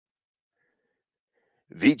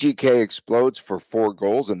VGK explodes for 4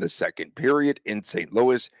 goals in the second period in St.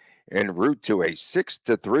 Louis en route to a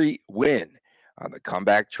 6-3 win on the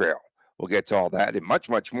comeback trail. We'll get to all that and much,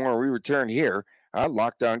 much more when we return here on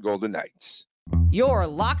Locked On Golden Knights. Your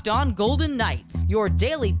Locked On Golden Knights, your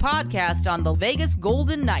daily podcast on the Vegas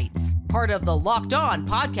Golden Knights, part of the Locked On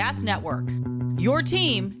Podcast Network. Your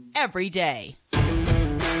team every day.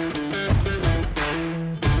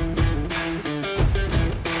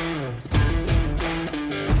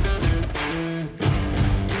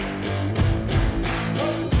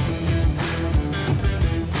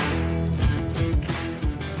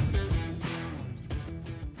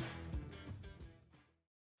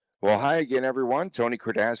 Well, hi again, everyone. Tony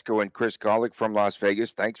Cardasco and Chris Golick from Las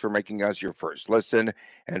Vegas. Thanks for making us your first listen,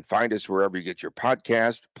 and find us wherever you get your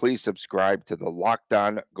podcast. Please subscribe to the Locked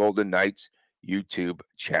On Golden Knights YouTube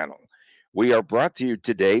channel. We are brought to you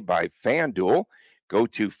today by FanDuel. Go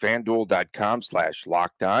to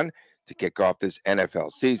FanDuel.com/lockedon to kick off this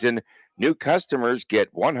NFL season. New customers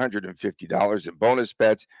get $150 in bonus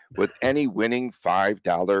bets with any winning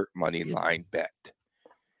 $5 money line bet.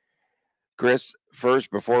 Chris, first,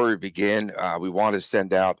 before we begin, we want to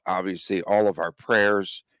send out, obviously, all of our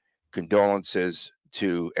prayers, condolences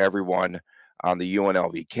to everyone on the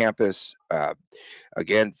UNLV campus.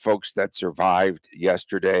 Again, folks that survived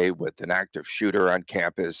yesterday with an active shooter on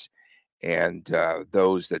campus, and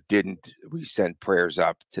those that didn't, we send prayers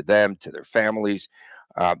up to them, to their families.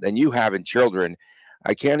 And you having children,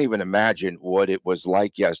 I can't even imagine what it was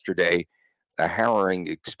like yesterday. A harrowing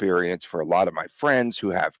experience for a lot of my friends who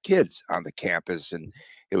have kids on the campus, and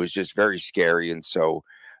it was just very scary. And so,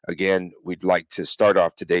 again, we'd like to start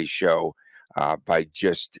off today's show by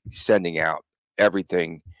just sending out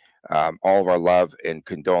everything, all of our love and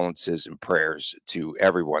condolences and prayers to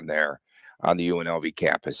everyone there on the UNLV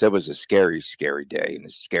campus. It was a scary, scary day and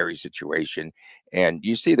a scary situation. And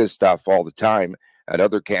you see this stuff all the time at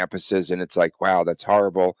other campuses, and it's like, wow, that's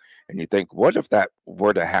horrible. And you think, what if that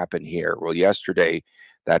were to happen here? Well, yesterday,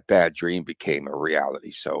 that bad dream became a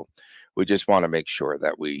reality. So we just want to make sure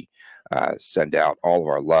that we send out all of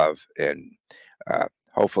our love, and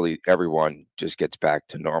hopefully everyone just gets back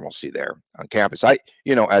to normalcy there on campus.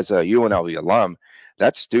 As a UNLV alum,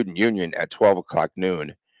 that student union at 12 o'clock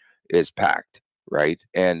noon is packed, right?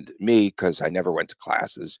 And me, because I never went to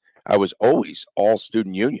classes, I was always all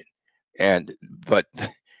student union. But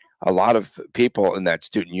a lot of people in that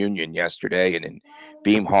student union yesterday and in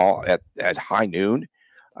Beam Hall at high noon,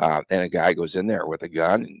 and a guy goes in there with a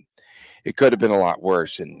gun, and it could have been a lot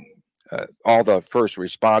worse. And all the first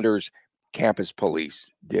responders, campus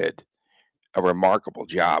police did a remarkable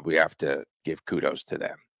job. We have to give kudos to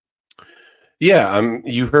them. Yeah,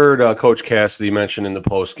 you heard Coach Cassidy mention in the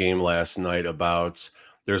post game last night about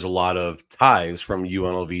there's a lot of ties from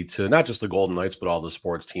UNLV to not just the Golden Knights, but all the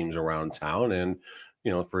sports teams around town. And,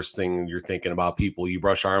 first thing you're thinking about people you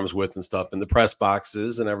brush arms with and stuff in the press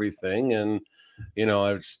boxes and everything. And,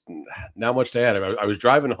 it's not much to add. I was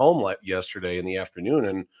driving home yesterday in the afternoon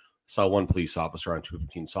and saw one police officer on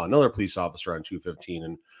 215, saw another police officer on 215.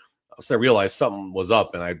 And I realized something was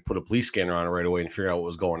up, and I put a police scanner on it right away and figured out what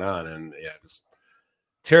was going on. And yeah, it was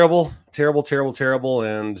terrible, terrible, terrible, terrible.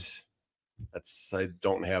 And I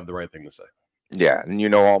don't have the right thing to say. Yeah,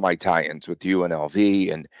 and all my tie-ins with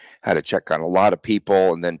UNLV, and had to check on a lot of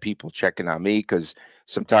people, and then people checking on me because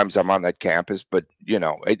sometimes I'm on that campus, but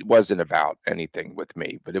it wasn't about anything with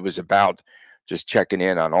me, but it was about just checking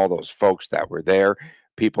in on all those folks that were there,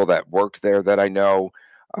 people that work there that I know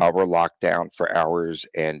were locked down for hours,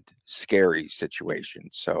 and scary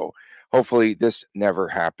situations. So hopefully this never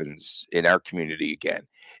happens in our community again.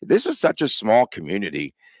 This is such a small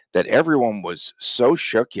community that everyone was so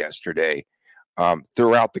shook yesterday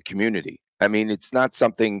throughout the community. I mean, it's not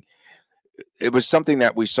something, it was something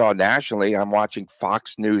that we saw nationally. I'm watching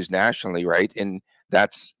Fox News nationally, right? And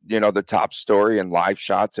that's, the top story and live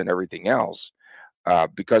shots and everything else,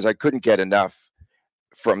 because I couldn't get enough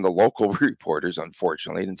from the local reporters,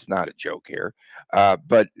 unfortunately. And it's not a joke here.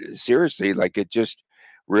 But seriously, like, it just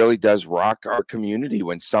really does rock our community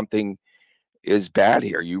when something is bad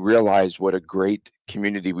here. You realize what a great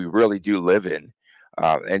community we really do live in,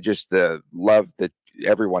 and just the love that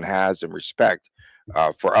everyone has and respect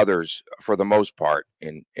for others, for the most part,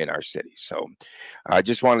 in our city. So I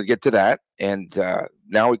just wanted to get to that, and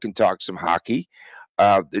now we can talk some hockey.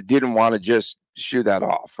 Didn't want to just shoo that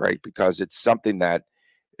off, right? Because it's something that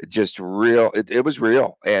just real. It was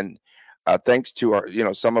real, and thanks to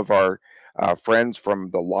our, some of our friends from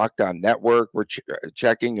the Locked On Network were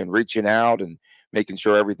checking and reaching out and making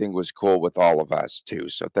sure everything was cool with all of us too.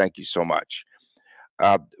 So thank you so much.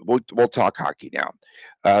 we'll talk hockey now.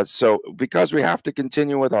 So because we have to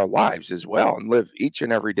continue with our lives as well and live each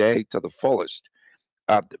and every day to the fullest.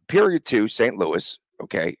 Period 2, St. Louis.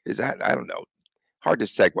 Okay, is that, I don't know, hard to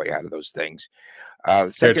segue out of those things.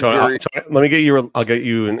 Second period. Let me get you. I'll get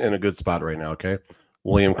you in a good spot right now. Okay,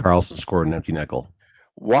 William Karlsson scored an empty net goal.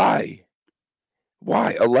 Why?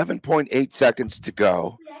 11.8 seconds to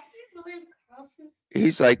go.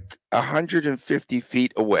 He's like 150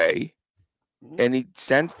 feet away, and he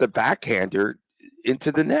sends the backhander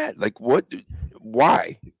into the net. Like, what?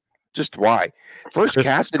 Why? Just why? First,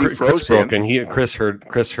 Cassidy froze him. And Chris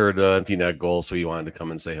heard empty net goal, so he wanted to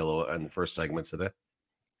come and say hello in the first segment today.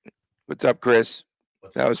 What's up, Chris?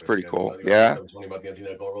 That was pretty cool. Yeah. Tell me about the empty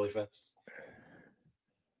net goal really fast.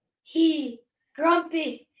 He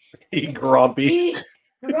grumpy. He's pointing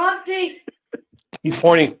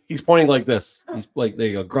like this. He's like, there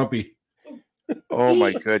you go, grumpy. Oh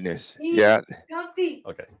my goodness. Yeah. Grumpy.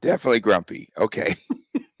 Okay. Definitely grumpy. Okay.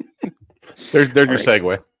 There's your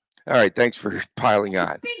segue. All right. Thanks for piling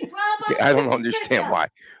on. Okay, I don't understand why.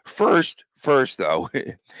 First though,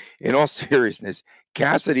 in all seriousness,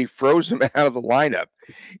 Cassidy froze him out of the lineup,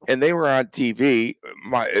 and they were on TV.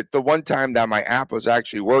 The one time that my app was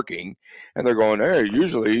actually working, and they're going, "Hey,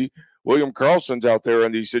 usually William Karlsson's out there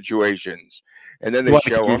in these situations," and then they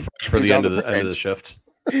show him for the end of the shift.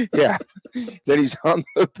 Yeah, then he's on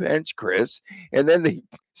the bench, Chris, and then they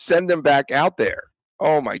send him back out there.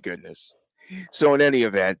 Oh my goodness! So in any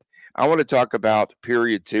event, I want to talk about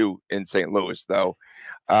period 2 in St. Louis, though,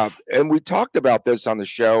 and we talked about this on the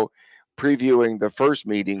show, previewing the first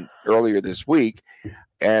meeting earlier this week,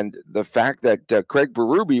 and the fact that Craig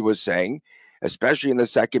Berube was saying, especially in the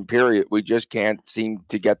second period, we just can't seem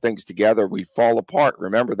to get things together. We fall apart.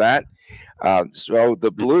 Remember that? So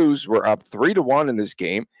the Blues were up 3-1 in this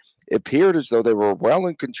game. It appeared as though they were well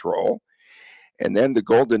in control. And then the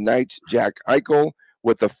Golden Knights, Jack Eichel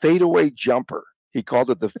with a fadeaway jumper. He called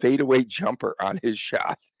it the fadeaway jumper on his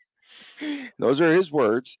shot. Those are his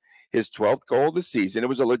words. His 12th goal of the season. It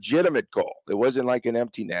was a legitimate goal. It wasn't like an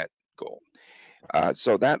empty net goal.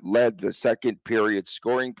 So that led the second period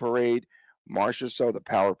scoring parade. Marchessault, the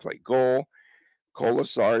power play goal.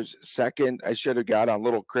 Colasar's second. I should have got on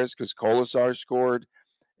little Chris because Colasar scored.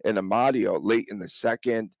 And Amadio late in the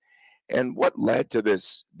second. And what led to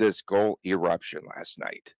this goal eruption last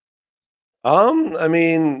night? I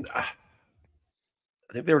mean, I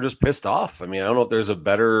think they were just pissed off. I mean, I don't know if there's a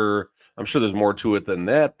better. I'm sure there's more to it than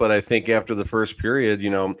that, but I think after the first period,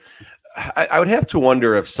 I would have to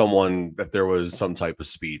wonder if there was some type of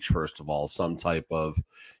speech, first of all, some type of,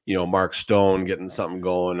 Mark Stone getting something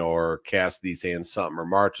going, or Cassidy saying something, or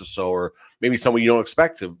Marchessault, or maybe someone you don't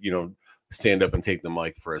expect to, stand up and take the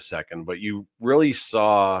mic for a second. But you really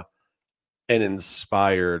saw an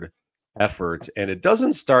inspired effort, and it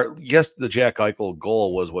doesn't start. Yes, the Jack Eichel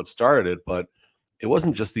goal was what started it, but it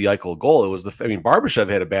wasn't just the Eichel goal. It was Barbashev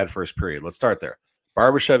had a bad first period. Let's start there.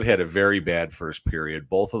 Barbashev had a very bad first period.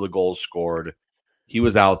 Both of the goals scored. He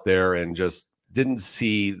was out there and just didn't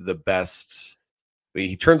see the best.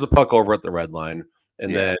 He turns the puck over at the red line,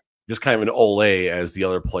 and then just kind of an ole as the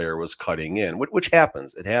other player was cutting in, which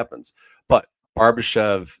happens. It happens. But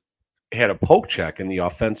Barbashev had a poke check in the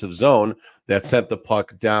offensive zone that sent the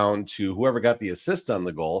puck down to whoever got the assist on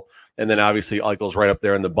the goal. And then obviously Eichel's right up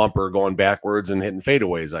there in the bumper going backwards and hitting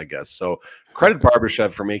fadeaways, I guess. So credit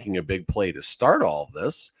Barbashev for making a big play to start all of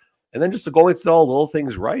this. And then just the goalie did all the little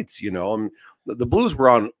things right. The Blues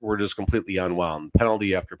were just completely unwound,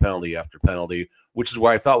 penalty after penalty after penalty, which is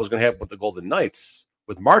what I thought was going to happen with the Golden Knights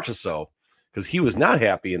with Marchessault, because he was not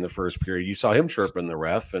happy in the first period. You saw him chirping the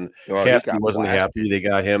ref, and Cassidy wasn't happy. They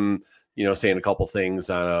got him, saying a couple things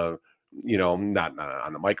on a, not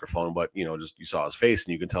on the microphone, but, just you saw his face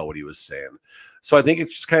and you can tell what he was saying. So I think it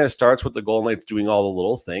just kind of starts with the Golden Knights doing all the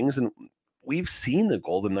little things. And we've seen the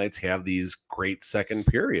Golden Knights have these great second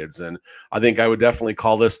periods. And I think I would definitely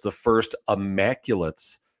call this the first immaculate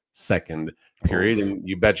second period. And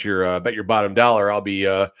you bet your bottom dollar I'll be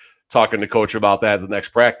talking to Coach about that at the next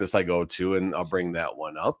practice I go to, and I'll bring that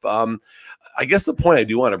one up. I guess the point I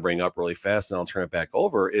do want to bring up really fast, and I'll turn it back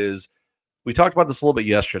over, is we talked about this a little bit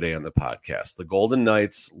yesterday on the podcast. The Golden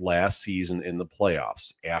Knights last season in the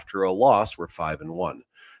playoffs, after a loss, were 5-1.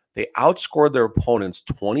 They outscored their opponents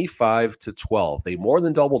 25-12. They more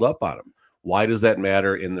than doubled up on them. Why does that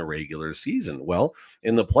matter in the regular season? Well,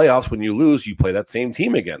 in the playoffs, when you lose, you play that same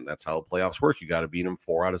team again. That's how the playoffs work. You got to beat them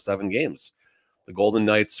 4 out of 7 games. The Golden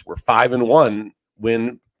Knights were 5-1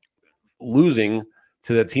 when losing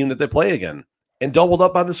to the team that they play again, and doubled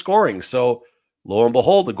up on the scoring. So lo and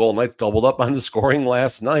behold, the Golden Knights doubled up on the scoring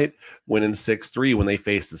last night, winning 6-3 when they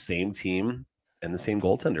faced the same team and the same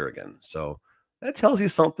goaltender again. So that tells you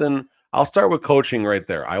something. I'll start with coaching right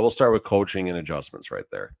there. I will start with coaching and adjustments right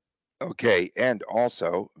there. Okay, and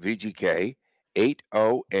also VGK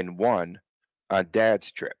 8-0-1 on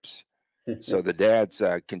dad's trips. So the dads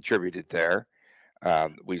contributed there.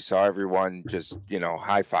 We saw everyone just,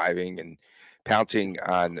 high-fiving and pouncing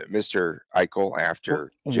on Mr. Eichel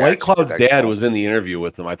after White Jack Cloud's scored that dad goal. was in the interview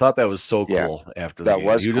with him. I thought that was so Yeah, cool after the that game.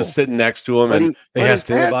 was He was cool. just sitting next to him, But and they his asked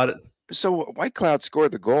him dad- about it. So White Cloud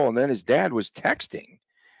scored the goal, and then his dad was texting.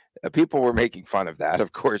 People were making fun of that,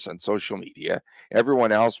 of course, on social media.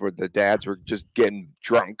 Everyone else, the dads were just getting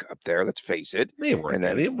drunk up there. Let's face it. They weren't.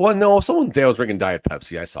 And then, Well, no, someone's dad was drinking Diet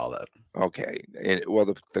Pepsi. I saw that. okay,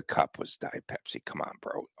 the cup was Diet Pepsi. Come on,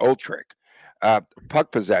 bro. Old trick.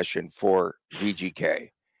 Puck possession for VGK,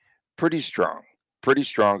 pretty strong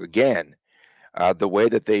again. The way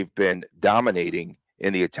that they've been dominating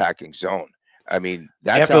in the attacking zone. I mean,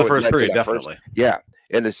 that's after how the first period, definitely. Yeah,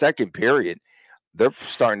 in the second period, they're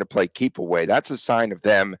starting to play keep away. That's a sign of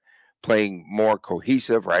them playing more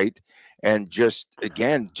cohesive, right? And just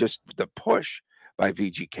the push by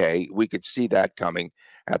VGK, we could see that coming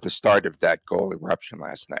at the start of that goal eruption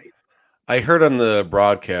last night. I heard on the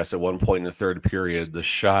broadcast at one point in the third period, the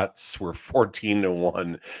shots were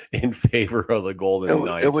 14-1 in favor of the Golden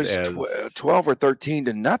Knights. It was 12 or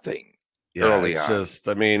 13-0 early on. Just,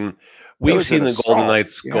 I mean, we've seen the Golden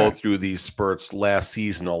Knights go through these spurts last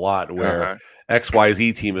season a lot where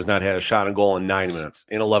XYZ team has not had a shot on goal in 9 minutes,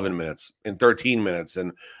 in 11 minutes, in 13 minutes.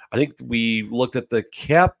 And I think we looked at the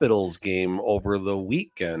Capitals game over the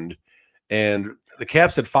weekend, and the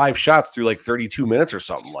Caps had 5 shots through like 32 minutes or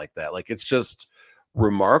something like that. Like, it's just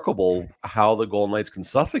remarkable how the Golden Knights can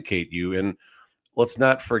suffocate you. And let's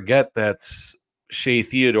not forget that Shea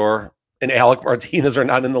Theodore and Alec Martinez are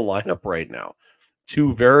not in the lineup right now.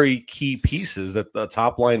 2 very key pieces, that the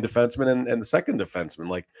top line defenseman and the second defenseman.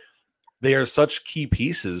 Like, they are such key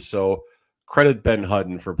pieces. So credit Ben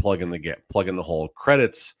Hutton for plugging the hole.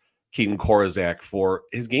 Credits Keaton Korczak for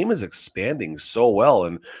his game is expanding so well.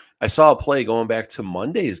 And I saw a play going back to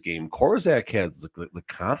Monday's game. Korczak has the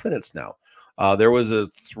confidence now. There was a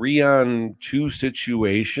 3-on-2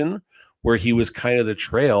 situation where he was kind of the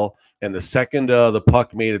trail, and the second the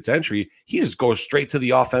puck made its entry, he just goes straight to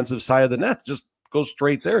the offensive side of the net, just goes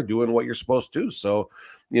straight there, doing what you're supposed to. So,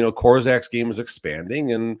 Korczak's game is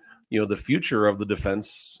expanding, and the future of the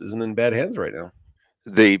defense isn't in bad hands right now.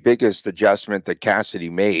 The biggest adjustment that Cassidy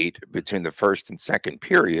made between the first and second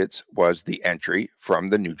periods was the entry from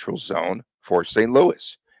the neutral zone for St.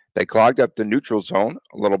 Louis. They clogged up the neutral zone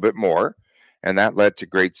a little bit more, and that led to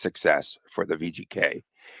great success for the VGK.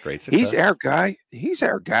 Great success. He's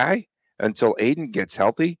our guy until Aiden gets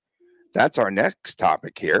healthy. That's our next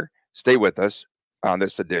topic here. Stay with us on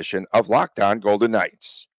this edition of Locked On Golden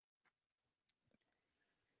Knights.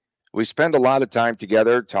 We spend a lot of time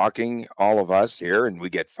together talking, all of us here, and we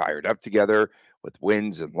get fired up together with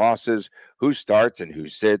wins and losses, who starts and who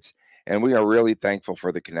sits. And we are really thankful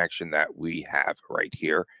for the connection that we have right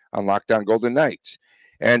here on Locked On Golden Knights.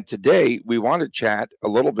 And today we want to chat a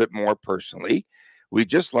little bit more personally. We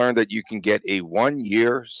just learned that you can get a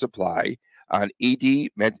 1-year supply on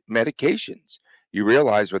ED medications. You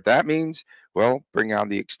realize what that means? Well, bring on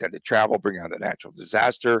the extended travel, bring on the natural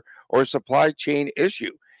disaster or supply chain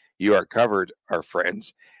issue. You are covered, our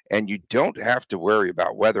friends, and you don't have to worry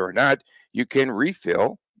about whether or not you can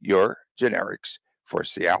refill your generics for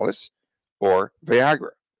Cialis or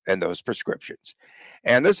Viagra and those prescriptions.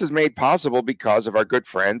 And this is made possible because of our good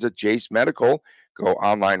friends at Jase Medical. Go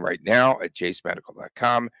online right now at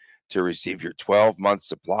jasemedical.com to receive your 12-month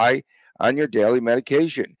supply on your daily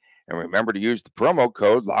medication. And remember to use the promo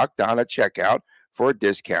code LOCKEDON at checkout for a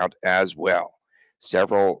discount as well.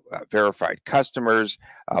 Several verified customers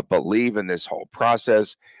believe in this whole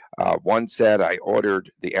process. One said, I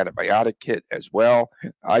ordered the antibiotic kit as well.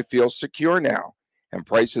 I feel secure now, and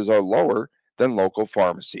prices are lower than local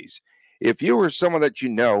pharmacies. If you or someone that you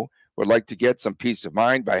know would like to get some peace of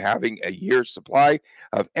mind by having a year's supply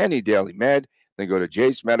of any daily med, then go to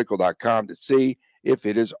jasemedical.com to see if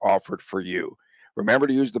it is offered for you. Remember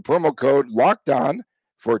to use the promo code LOCKEDON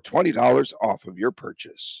for $20 off of your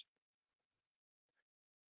purchase.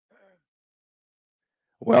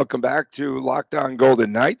 Welcome back to Locked On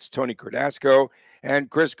Golden Knights. Tony Cardasco and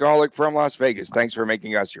Chris Golick from Las Vegas. Thanks for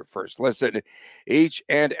making us your first listen each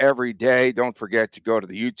and every day. Don't forget to go to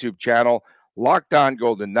the YouTube channel, Locked On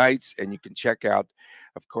Golden Knights, and you can check out,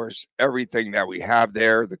 of course, everything that we have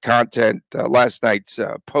there, the content, last night's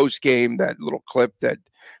post game, that little clip that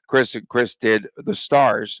Chris did, the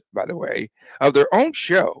stars, by the way, of their own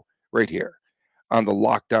show right here on the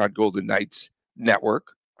Locked On Golden Knights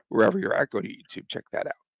network. wherever you're at. Go to YouTube, check that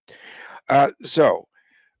out. So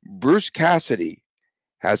Bruce Cassidy,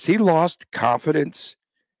 has he lost confidence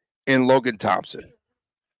in Logan Thompson?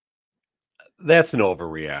 That's an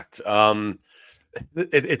overreact.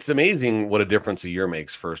 It's amazing what a difference a year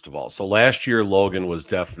makes, first of all. So last year, Logan was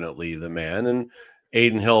definitely the man, and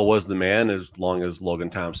Aiden Hill was the man as long as Logan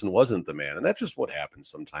Thompson wasn't the man. And that's just what happens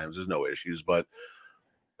sometimes. There's no issues. But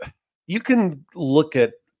you can look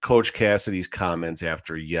at Coach Cassidy's comments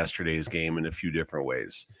after yesterday's game in a few different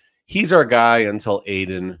ways. He's our guy until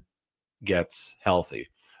Aiden gets healthy.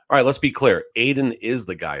 All right, let's be clear. Aiden is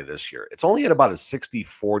the guy this year. It's only at about a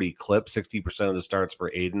 60-40 clip, 60% of the starts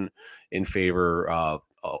for Aiden in favor of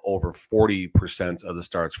over 40% of the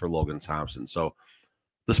starts for Logan Thompson. So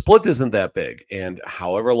the split isn't that big. And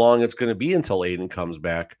however long it's going to be until Aiden comes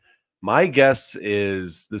back, my guess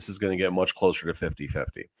is this is going to get much closer to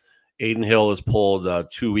 50-50. Aiden Hill is pulled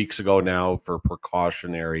 2 weeks ago now for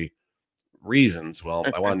precautionary reasons. Well,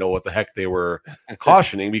 I want to know what the heck they were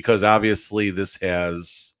cautioning, because obviously this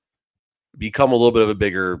has become a little bit of a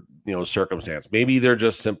bigger, circumstance. Maybe they're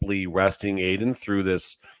just simply resting Aiden through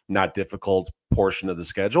this not difficult portion of the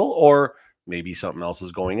schedule, or maybe something else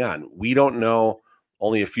is going on. We don't know.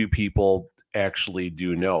 Only a few people actually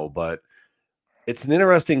do know, but it's an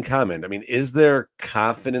interesting comment. I mean, is there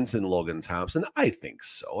confidence in Logan Thompson? I think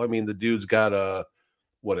so. I mean, the dude's got a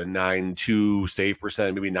 9.2 save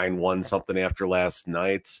percent, maybe 9.1 something after last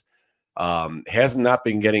night. Has not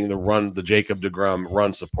been getting the Jacob deGrom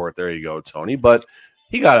run support. There you go, Tony. But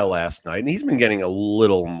he got it last night, and he's been getting a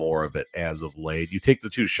little more of it as of late. You take the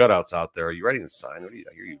 2 shutouts out there. Are you ready to sign?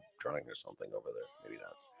 I hear you drawing or something over there. Maybe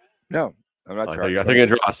not. No, I'm not trying. I think I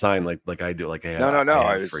draw a sign like I do, like I had,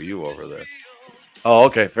 no. For you over there. Oh,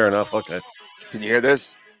 okay, fair enough. Okay. Can you hear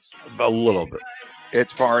this? A little bit.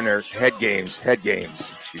 It's foreigner head games.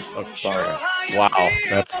 Jeez, oh, sorry. Wow,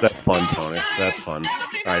 that's fun, Tony. That's fun.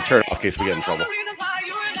 All right, turn it off in case we get in trouble.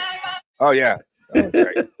 Oh yeah. Oh, that's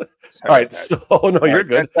right. All right, so no, you're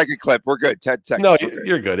good. 10-second clip. We're good. 10 seconds. No,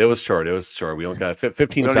 you're good. It was short. We only got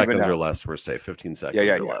 15 seconds or less. We're safe. 15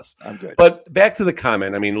 seconds or less. I'm good. But back to the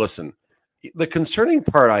comment. I mean, listen, the concerning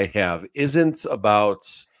part I have isn't about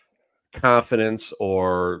confidence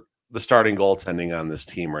or the starting goaltending on this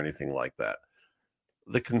team or anything like that.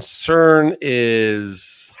 The concern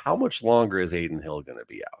is, how much longer is Aiden Hill going to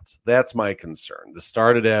be out? That's my concern. This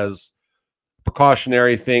started as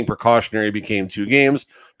precautionary thing. Precautionary became 2 games.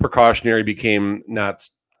 Precautionary became not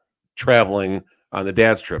traveling on the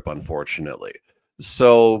dad's trip, unfortunately.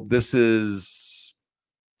 So this is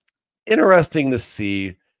interesting to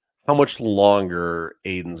see how much longer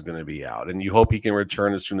Aiden's going to be out. And you hope he can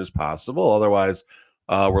return as soon as possible. Otherwise,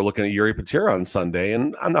 we're looking at Yuri Patera on Sunday,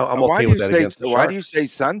 and I'm okay with that against the Sharks. Why do you say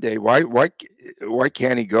Sunday? Why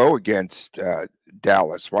can't he go against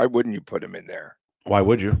Dallas? Why wouldn't you put him in there? Why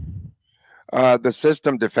would you? The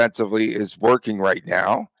system defensively is working right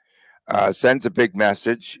now. Sends a big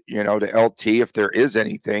message, to LT if there is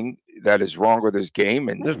anything that is wrong with his game.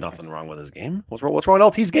 And there's nothing wrong with his game. What's wrong with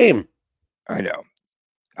LT's game? I know.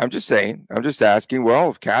 I'm just saying. I'm just asking. Well,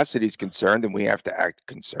 if Cassidy's concerned, then we have to act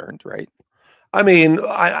concerned, right? I mean,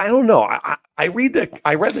 I don't know. I read the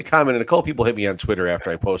comment, and a couple people hit me on Twitter after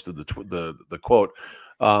I posted the quote,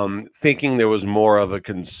 thinking there was more of a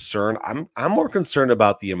concern. I'm more concerned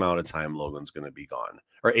about the amount of time Logan's going to be gone,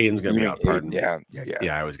 or Aiden's going to be out. Pardon me.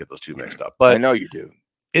 Yeah. I always get those 2 mixed up. But I know you do.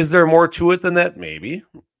 Is there more to it than that? Maybe.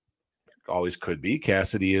 Always could be.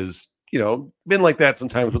 Cassidy is, been like that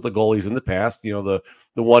sometimes with the goalies in the past. The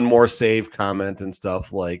one more save comment and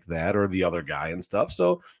stuff like that, or the other guy and stuff.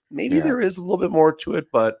 So maybe there is a little bit more to it,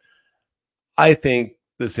 but I think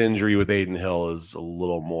this injury with Aiden Hill is a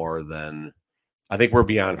little more than. I think we're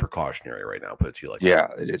beyond precautionary right now. Put it to you like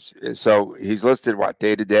that. It is. So he's listed what,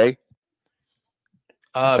 day to day?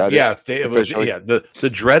 It's day. The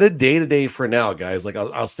dreaded day to day for now, guys. Like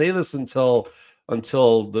I'll say this until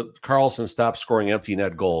the Carlson stops scoring empty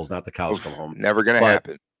net goals, not the cows come home. Never going to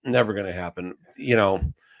happen. Never going to happen.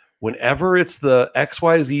 Whenever it's the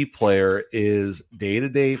XYZ player is day to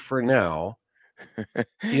day for now,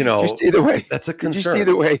 just see the way that's a concern. Did you see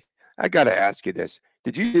the way? I got to ask you this.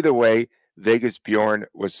 Did you see the way Vegas Bjorn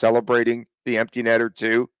was celebrating the empty netter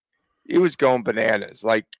too? He was going bananas.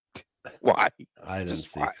 Like, why? I didn't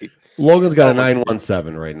see. Why? Logan's got a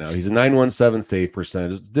 917 right now. He's a 917 save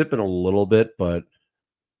percentage. It's dipping a little bit, but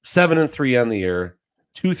 7-3 on the year,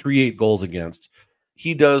 238 goals against.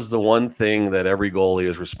 He does the one thing that every goalie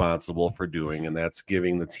is responsible for doing, and that's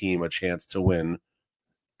giving the team a chance to win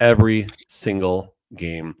every single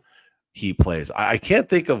game he plays. I can't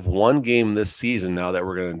think of one game this season, now that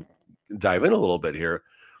we're going to dive in a little bit here,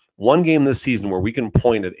 one game this season where we can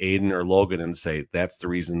point at Aiden or Logan and say that's the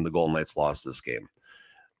reason the Golden Knights lost this game.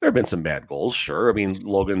 There have been some bad goals, sure. I mean,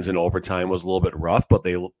 Logan's in overtime was a little bit rough, but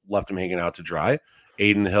they left him hanging out to dry.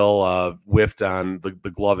 Aiden Hill whiffed on the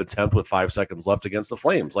glove attempt with 5 seconds left against the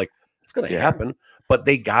Flames. Like, it's going to happen, but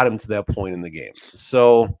they got him to that point in the game.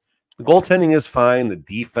 So the goaltending is fine. The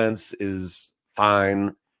defense is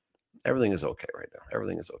fine. Everything is okay right now.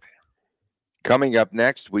 Everything is okay. Coming up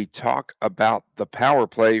next, we talk about the power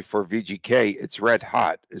play for VGK. It's red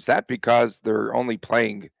hot. Is that because they're only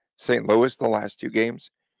playing St. Louis the last 2 games?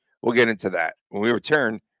 We'll get into that when we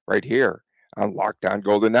return right here on Locked On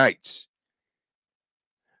Golden Knights.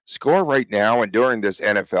 Score right now and during this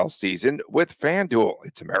NFL season with FanDuel.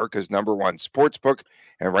 It's America's #1 sportsbook,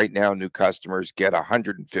 and right now new customers get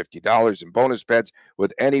 $150 in bonus bets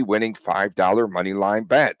with any winning $5 moneyline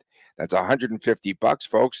bet. That's $150,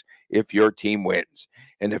 folks, if your team wins.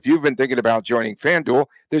 And if you've been thinking about joining FanDuel,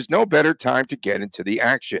 there's no better time to get into the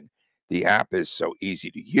action. The app is so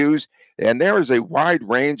easy to use, and there is a wide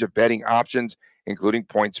range of betting options, including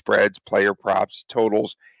point spreads, player props,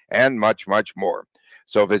 totals, and much, much more.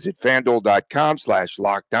 So visit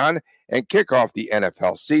FanDuel.com/lockedon and kick off the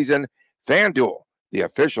NFL season. FanDuel, the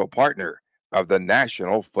official partner of the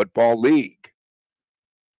National Football League.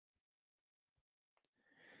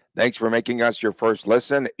 Thanks for making us your first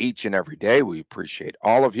listen each and every day. We appreciate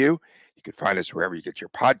all of you. You can find us wherever you get your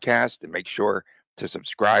podcast, and make sure to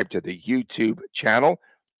subscribe to the YouTube channel.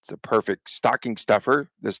 It's a perfect stocking stuffer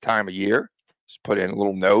this time of year. Just put in a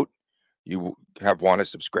little note. You have won a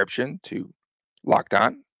subscription to Locked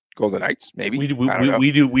On Golden Knights, maybe. We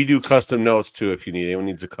do custom notes too. If you need anyone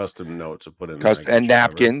needs a custom note to put in, and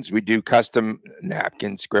napkins. We do custom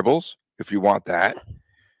napkin scribbles if you want that.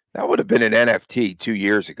 That would have been an NFT 2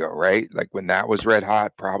 years ago, right? Like when that was red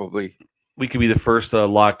hot, probably. We could be the first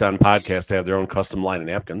Locked On podcast to have their own custom line of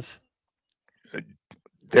napkins.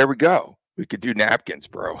 There we go. We could do napkins,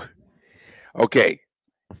 bro. Okay,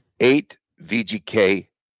 8 VGK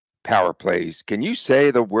power plays. Can you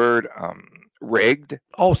say the word rigged?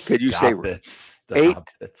 Oh, could you say it? Stop 8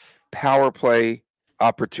 it. power play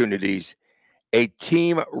opportunities, a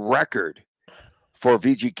team record for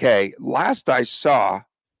VGK. Last I saw,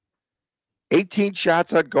 18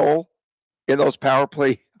 shots on goal in those power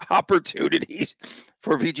play opportunities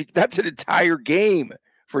for VGK. That's an entire game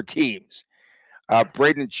for teams.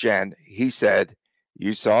 Braden Shen, he said,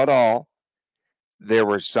 you saw it all. There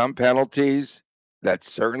were some penalties that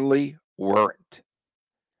certainly weren't.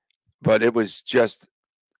 But it was just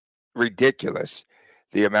ridiculous,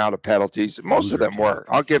 the amount of penalties. Most of them were.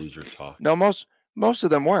 Most of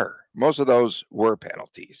them were. Most of those were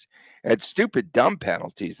penalties. And stupid, dumb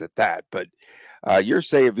penalties at that. But you're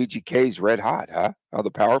saying VGK's red hot, huh? On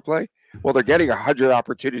the power play? Well, they're getting 100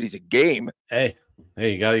 opportunities a game. Hey,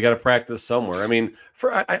 you got to practice somewhere. I mean,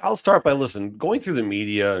 I'll start by going through the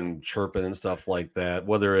media and chirping and stuff like that.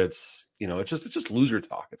 Whether it's it's just loser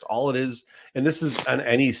talk. It's all it is. And this is on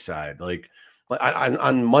any side. Like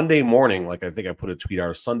on Monday morning, like I think I put a tweet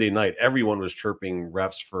out. Sunday night, everyone was chirping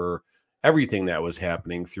refs for everything that was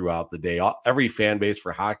happening throughout the day. Every fan base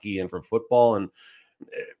for hockey and for football. And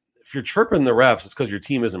if you're chirping the refs, it's because your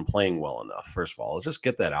team isn't playing well enough. First of all, let's just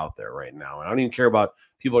get that out there right now. And I don't even care about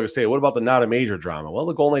people are going to say, what about the not a major drama? Well,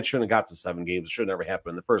 the Golden Knights shouldn't have got to 7 games. It should never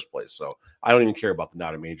happen in the first place. So I don't even care about the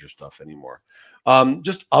not a major stuff anymore.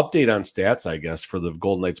 Just update on stats, I guess, for the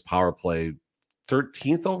Golden Knights power play.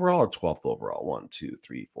 13th overall or 12th overall? 1, 2,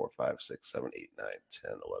 3, 4, 5, 6, 7, 8, 9,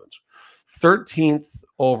 10, 11. 13th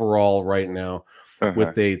overall right now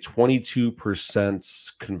with a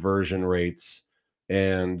 22% conversion rates.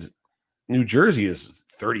 And New Jersey is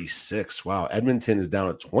 36. Wow. Edmonton is down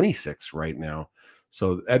at 26 right now.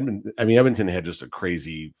 So Edmonton had just a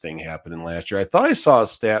crazy thing happening last year. I thought I saw a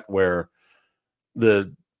stat where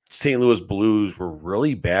the St. Louis Blues were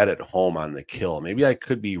really bad at home on the kill. Maybe I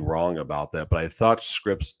could be wrong about that, but I thought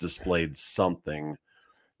Scripps displayed something,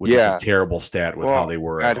 which is a terrible stat with how they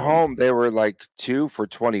were at home. They were like 2 for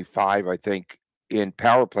 25, I think, in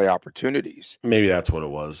power play opportunities. Maybe that's what it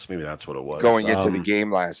was. Going into the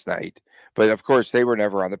game last night. But of course, they were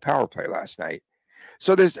never on the power play last night.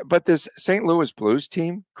 So this St. Louis Blues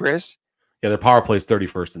team, Chris. Yeah, their power play is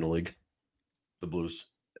 31st in the league. The Blues.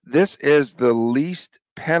 This is the least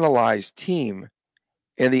penalized team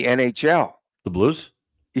in the NHL. The Blues?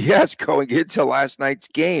 Yes, going into last night's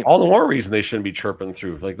game. All the more reason they shouldn't be chirping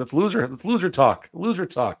through. Like, that's loser talk. Loser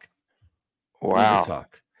talk. Wow. Loser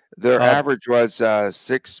talk. Their average was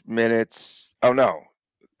 6 minutes. Oh, no.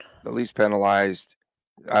 The least penalized.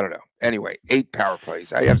 I don't know. Anyway, 8 power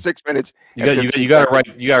plays. I have 6 minutes. You got to write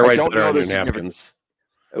that on your napkins.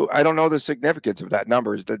 I don't know the significance of that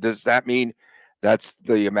number. Does that mean that's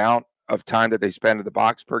the amount of time that they spend in the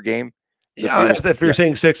box per game? Yeah, if you're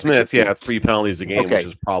saying 6 minutes, yeah, it's 3 penalties a game, okay. which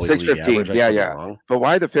is probably 6:15. average. Yeah. Wrong. But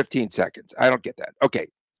why the 15 seconds? I don't get that. Okay.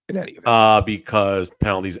 In any event. Because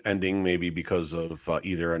penalties ending, maybe because of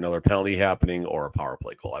either another penalty happening or a power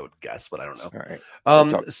play goal, I would guess, but I don't know. All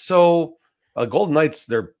right. So Golden Knights,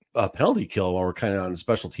 their penalty kill, while we're kind of on the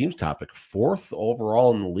special teams topic, 4th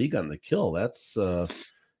overall in the league on the kill. That's and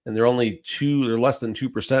they're less than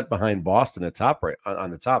 2% behind Boston at top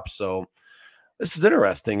on the top. So this is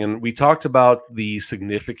interesting. And we talked about the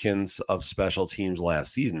significance of special teams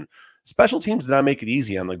last season. Special teams did not make it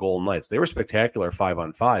easy on the Golden Knights. They were spectacular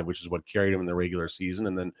 5-on-5, which is what carried them in the regular season.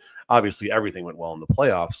 And then obviously everything went well in the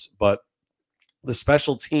playoffs. But the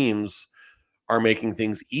special teams are making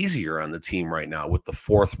things easier on the team right now with the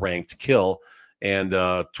 4th ranked kill and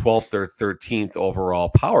 12th or 13th overall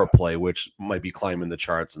power play, which might be climbing the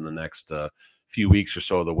charts in the next few weeks or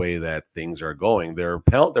so, the way that things are going. Their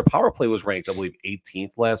power play was ranked, I believe,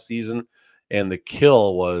 18th last season, and the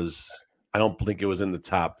kill was, I don't think it was in the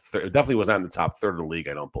top third. It definitely was not in the top third of the league,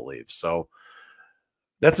 I don't believe. So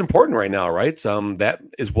that's important right now, right? That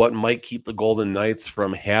is what might keep the Golden Knights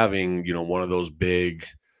from having, one of those big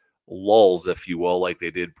lulls, if you will, like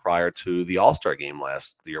they did prior to the All-Star game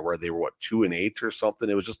last year, where they were 2-8 or something.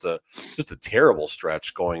 It was just a terrible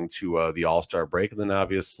stretch going to the All-Star break, and then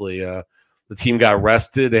obviously the team got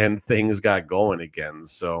rested and things got going again.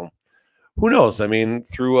 So who knows? I mean,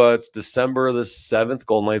 through it's December the 7th,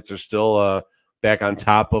 Golden Knights are still back on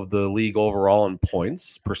top of the league overall in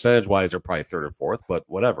points. Percentage-wise, they're probably 3rd or 4th, but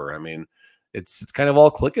whatever. I mean, it's kind of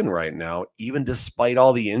all clicking right now, even despite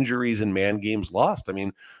all the injuries and man games lost. I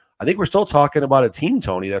mean, I think we're still talking about a team,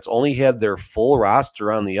 Tony, that's only had their full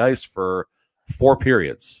roster on the ice for 4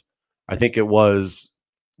 periods. I think it was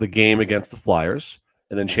the game against the Flyers,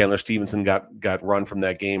 and then Chandler Stevenson got run from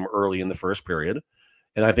that game early in the first period.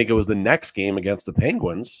 And I think it was the next game against the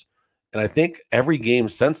Penguins. And I think every game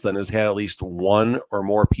since then has had at least 1 or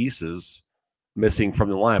more pieces missing from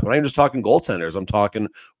the lineup. And I'm just talking goaltenders. I'm talking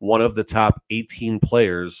one of the top 18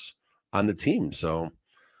 players on the team. So,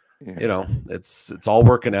 it's all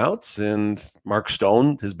working out. And Mark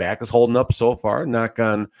Stone, his back is holding up so far. Knock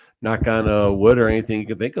on wood or anything you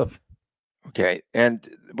can think of. Okay. And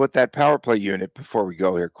with that power play unit, before we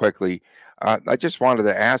go here quickly, I just wanted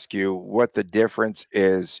to ask you what the difference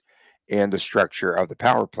is in the structure of the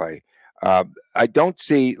power play. I don't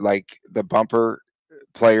see like the bumper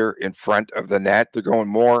player in front of the net. They're going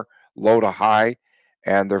more low to high,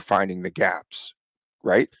 and they're finding the gaps,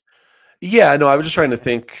 right? Yeah, no, I was just trying to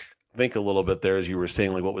think a little bit there as you were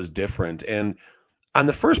saying, like what was different. And on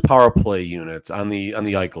the first power play units, on the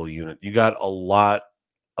Eichel unit, you got a lot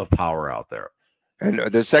of power out there. And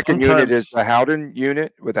the second unit is the Howden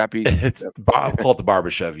unit. Would that be? I'll call it the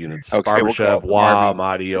Barbashev units. Okay, Barbashev, Waugh,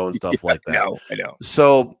 Madio, and stuff like that. I know.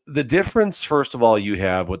 So the difference, first of all, you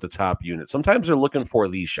have with the top unit, sometimes they're looking for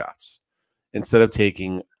these shots instead of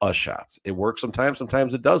taking a shot. It works sometimes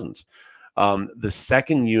it doesn't. The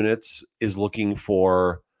second unit is looking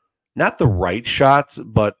for not the right shot,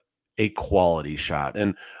 but a quality shot.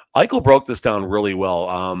 And Eichel broke this down really well.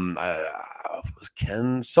 Was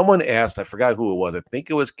Ken? Someone asked, I forgot who it was. I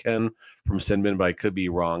think it was Ken from Sinbin, but I could be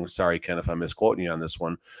wrong. Sorry, Ken, if I'm misquoting you on this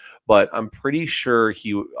one. But I'm pretty sure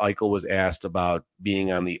Eichel was asked about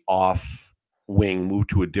being on the off wing,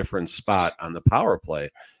 moved to a different spot on the power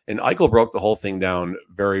play. And Eichel broke the whole thing down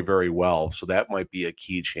very, very well. So that might be a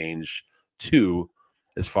key change too,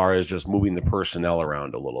 as far as just moving the personnel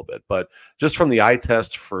around a little bit. But just from the eye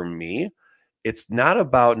test for me, it's not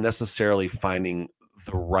about necessarily finding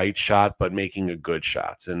the right shot, but making a good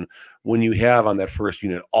shot. And when you have on that first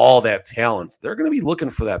unit all that talent, they're going to be looking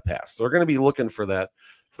for that pass. They're going to be looking for that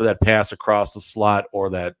pass across the slot or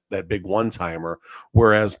that big one-timer.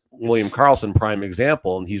 Whereas William Karlsson, prime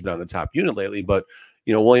example, and he's been on the top unit lately, but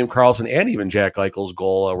William Karlsson and even Jack Eichel's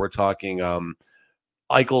goal, we're talking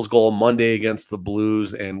Eichel's goal Monday against the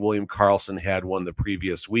Blues, and William Karlsson had one the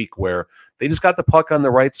previous week where they just got the puck on the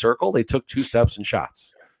right circle. They took 2 steps and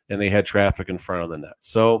shots, and they had traffic in front of the net.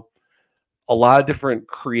 So a lot of different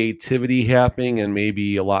creativity happening and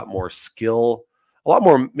maybe a lot more skill,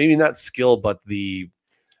 maybe not skill, but the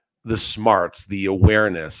smarts, the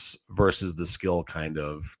awareness versus the skill kind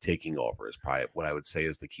of taking over is probably what I would say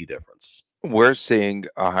is the key difference. We're seeing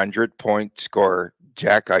 100-point scorer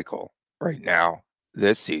Jack Eichel right now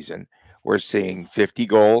this season. We're seeing 50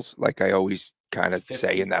 goals, like I always kind of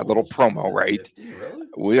say in that little promo, right? 50, really?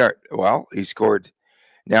 We are, well, he scored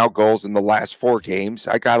now goals in the last 4 games.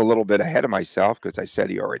 I got a little bit ahead of myself because I said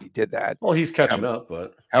he already did that. Well, he's catching up,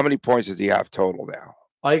 but how many points does he have total now?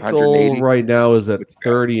 Eichel 180. right now is at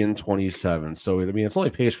 30 and 27. So, I mean, it's only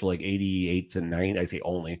paced for like 88 to 90. I say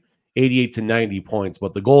only 88 to 90 points,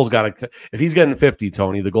 but the goal's got to, if he's getting 50,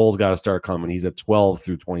 Tony, the goal's got to start coming. He's at 12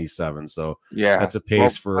 through 27. So, Yeah. that's a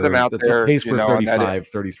pace Put him out there, 35,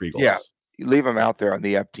 33 goals. Yeah. You leave him out there on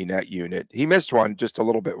the empty net unit. He missed one just a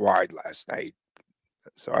little bit wide last night.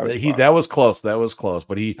 So that was close. That was close.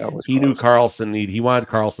 But he knew Carlson he wanted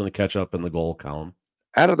Carlson to catch up in the goal column.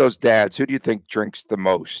 Out of those dads, who do you think drinks the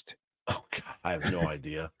most? Oh God, I have no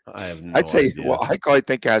idea. I'd say, well, Eichel, I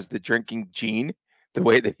think, has the drinking gene, the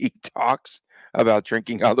way that he talks about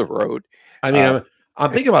drinking on the road. I mean,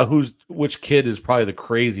 I'm thinking about which kid is probably the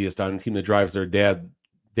craziest on the team that drives their dad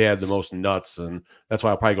the most nuts, and that's why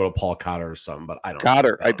I'll probably go to Paul Cotter or something. But I don't.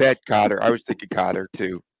 Cotter, I bet Cotter. I was thinking Cotter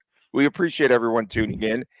too. We appreciate everyone tuning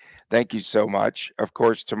in. Thank you so much. Of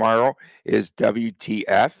course, tomorrow is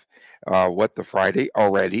WTF, What the Friday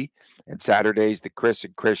already. And Saturday's the Chris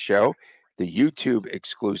and Chris show, the YouTube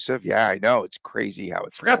exclusive. Yeah, I know. It's crazy how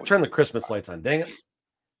it's forgot to turn the Christmas lights on. Dang it.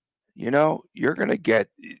 You know, you're going to get,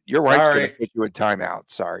 your wife's going to put you in timeout.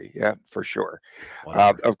 Sorry. Yeah, for sure.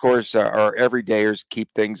 Of course, our everydayers keep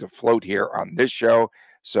things afloat here on this show.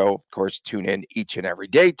 So, of course, tune in each and every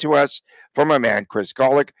day to us. For my man, Chris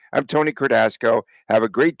Golick, I'm Tony Cardasco. Have a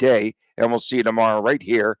great day, and we'll see you tomorrow right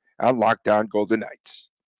here on Locked On Golden Knights.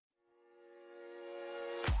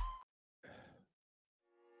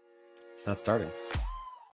 It's not starting.